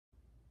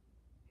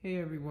Hey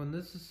everyone,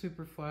 this is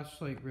Super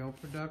Flashlight Rail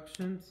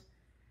Productions,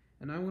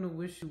 and I want to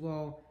wish you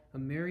all a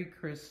Merry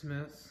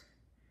Christmas.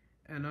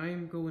 And I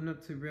am going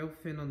up to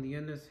Railfin on the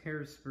NS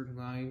Harrisburg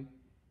line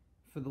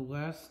for the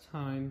last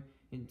time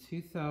in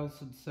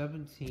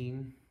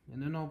 2017,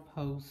 and then I'll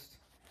post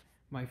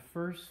my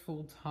first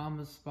full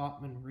Thomas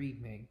Botman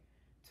remake.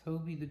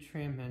 Toby the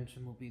Tram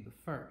Engine will be the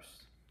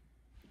first.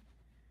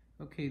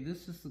 Okay,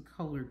 this is the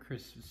color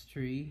Christmas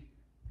tree.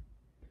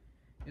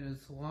 It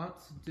has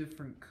lots of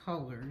different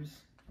colors.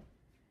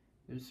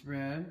 There's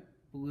red,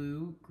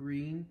 blue,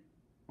 green,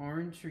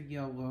 orange or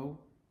yellow,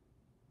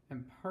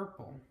 and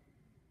purple.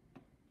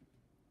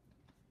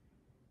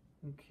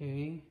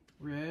 Okay,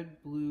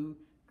 red, blue,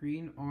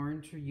 green,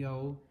 orange or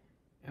yellow,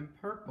 and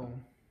purple.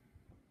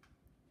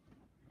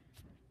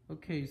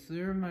 Okay, so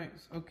here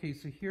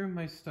are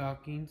my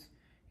stockings.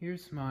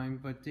 Here's mine,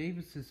 but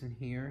Davis isn't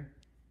here.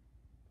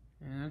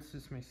 And that's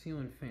just my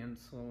ceiling fan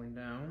slowing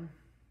down.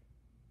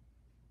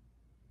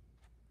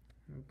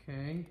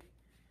 Okay,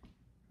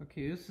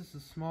 this is a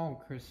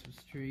small Christmas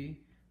tree.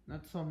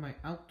 That's all my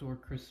outdoor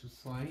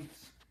Christmas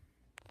lights.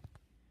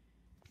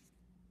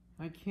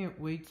 I can't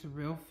wait to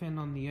Railfin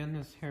on the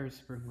NS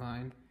Harrisburg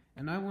line,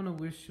 and I want to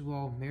wish you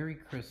all Merry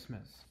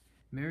Christmas.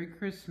 Merry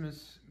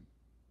Christmas,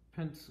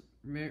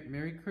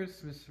 Merry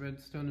Christmas,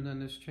 Redstone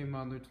and NS Train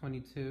Modeler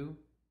 22.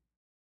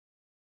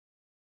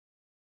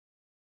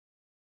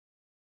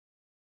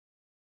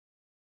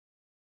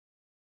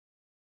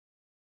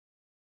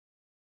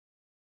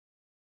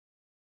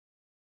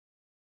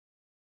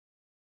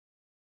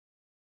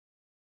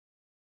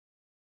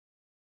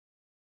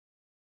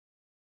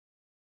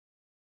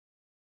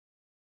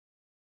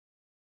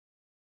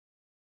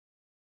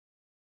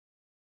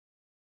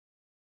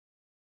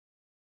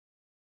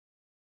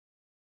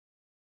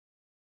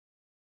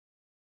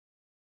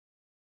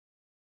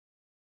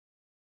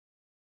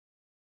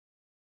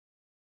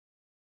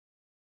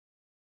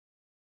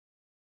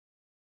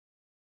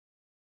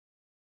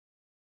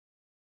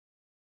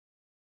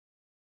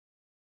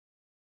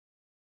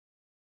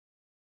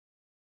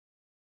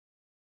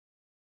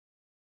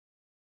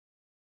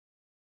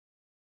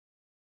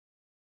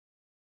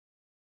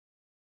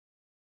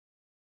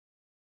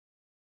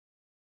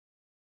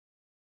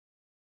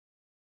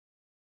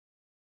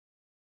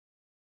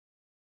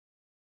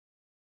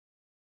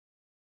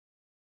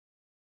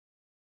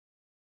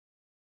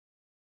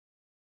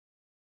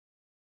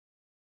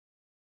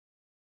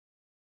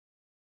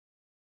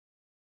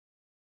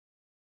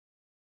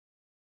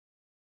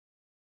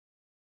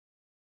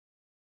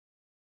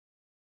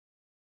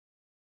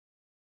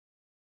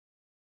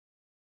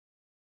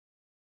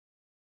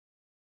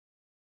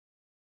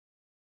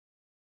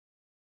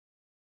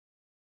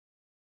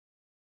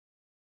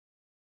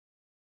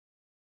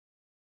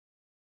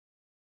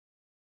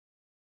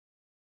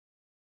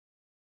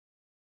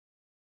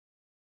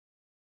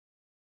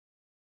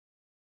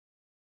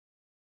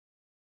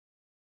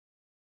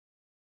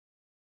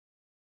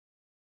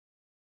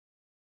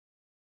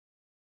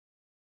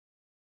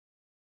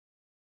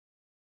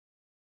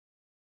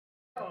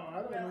 Oh,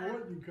 I don't know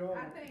what you call it.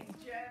 I think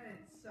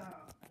Janet's,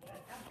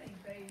 I think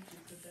beige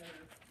is a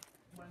better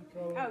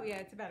one. Oh yeah,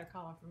 it's a better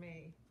color for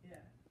me. Yeah.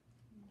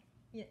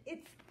 Yeah,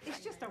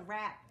 it's just a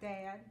wrap,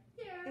 Dad.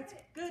 Yeah. It's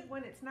good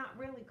when it's not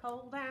really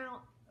cold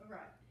out, Right.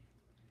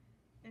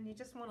 and you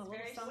just want a little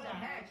Well, something.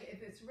 heck,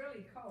 if it's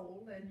really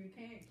cold and you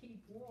can't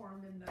keep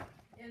warm in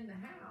the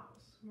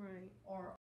house, Right. or